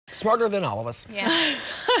smarter than all of us. Yeah,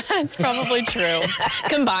 it's probably true.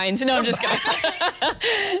 Combined. No, I'm just kidding.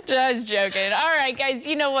 Just joking. All right, guys,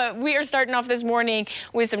 you know what? We are starting off this morning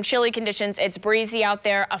with some chilly conditions. It's breezy out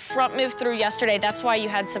there. A front moved through yesterday. That's why you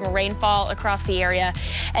had some rainfall across the area.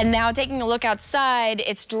 And now taking a look outside,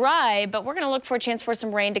 it's dry, but we're going to look for a chance for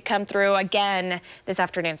some rain to come through again this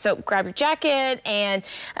afternoon. So grab your jacket and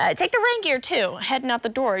take the rain gear, too. Heading out the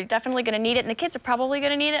door, you're definitely going to need it, and the kids are probably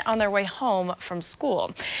going to need it on their way home from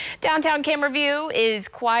school. Downtown camera view is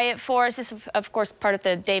quiet for us. This is, of course, part of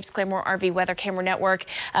the Dave's Claremore RV Weather Camera Network,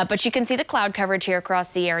 but you can see the cloud coverage here across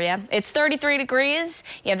the area. It's 33 degrees.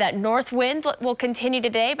 You have that north wind that will continue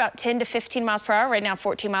today, about 10 to 15 miles per hour. Right now,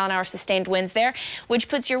 14-mile-an-hour sustained winds there, which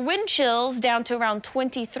puts your wind chills down to around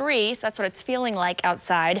 23. So that's what it's feeling like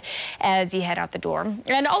outside as you head out the door.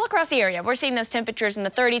 And all across the area, we're seeing those temperatures in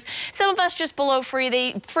the 30s. Some of us just below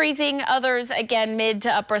freezing, others, again, mid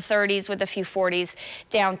to upper 30s with a few 40s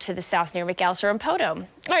down to the south near McAllister and Poto.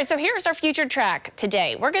 All right, so here's our future track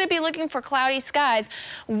today. We're going to be looking for cloudy skies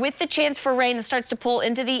with the chance for rain that starts to pull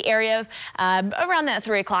into the area around that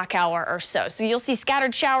 3 o'clock hour or so. So you'll see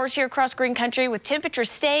scattered showers here across green country with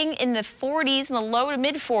temperatures staying in the 40s, in the low to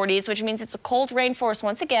mid 40s, which means it's a cold rainforest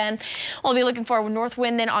once again. We'll be looking for a north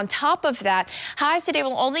wind then on top of that. Highs today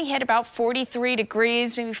will only hit about 43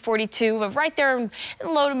 degrees, maybe 42, but right there in the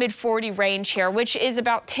low to mid 40 range here, which is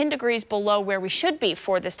about 10 degrees below where we should be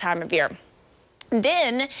for this time of year.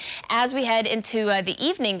 Then, as we head into the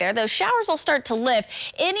evening there, those showers will start to lift.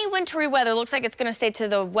 Any wintry weather looks like it's going to stay to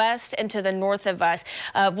the west and to the north of us.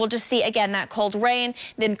 We'll just see, again, that cold rain,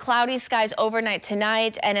 then cloudy skies overnight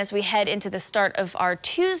tonight. And as we head into the start of our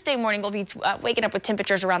Tuesday morning, we'll be waking up with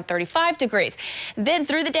temperatures around 35 degrees. Then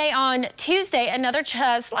through the day on Tuesday, another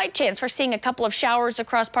slight chance for seeing a couple of showers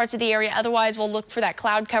across parts of the area. Otherwise, we'll look for that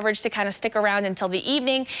cloud coverage to kind of stick around until the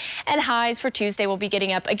evening. And highs for Tuesday will be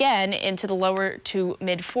getting up again into the lower to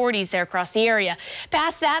mid 40s there across the area.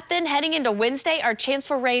 Past that, then heading into Wednesday, our chance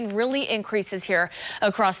for rain really increases here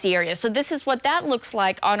across the area. So this is what that looks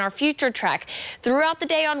like on our future track. Throughout the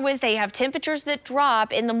day on Wednesday, you have temperatures that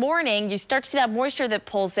drop. In the morning, you start to see that moisture that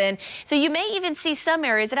pulls in. So you may even see some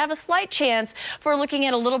areas that have a slight chance for looking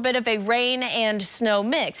at a little bit of a rain and snow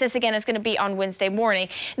mix. This again is going to be on Wednesday morning.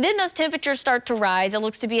 Then those temperatures start to rise. It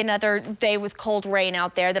looks to be another day with cold rain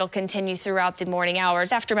out there that'll continue throughout the morning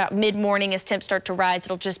hours. After about mid-morning, as temps start to rise,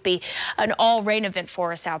 it'll just be an all rain event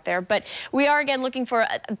for us out there. But we are again looking for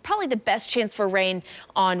probably the best chance for rain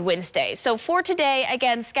on Wednesday. So for today,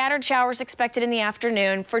 again, scattered showers expected in the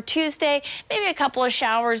afternoon. For Tuesday, maybe a couple of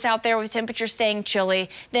showers out there with temperatures staying chilly.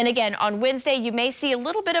 Then again, on Wednesday, you may see a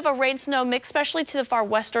little bit of a rain snow mix, especially to the far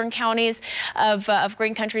western counties of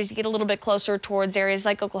green country as you get a little bit closer towards areas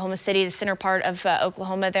like Oklahoma City, the center part of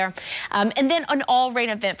Oklahoma there. And then an all rain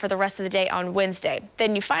event for the rest of the day on Wednesday.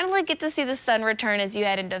 Then you finally get to see the sun return as you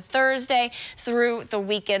head into Thursday through the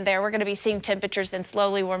weekend there. We're going to be seeing temperatures then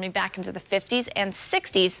slowly warming back into the 50s and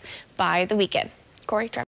 60s by the weekend. Corey,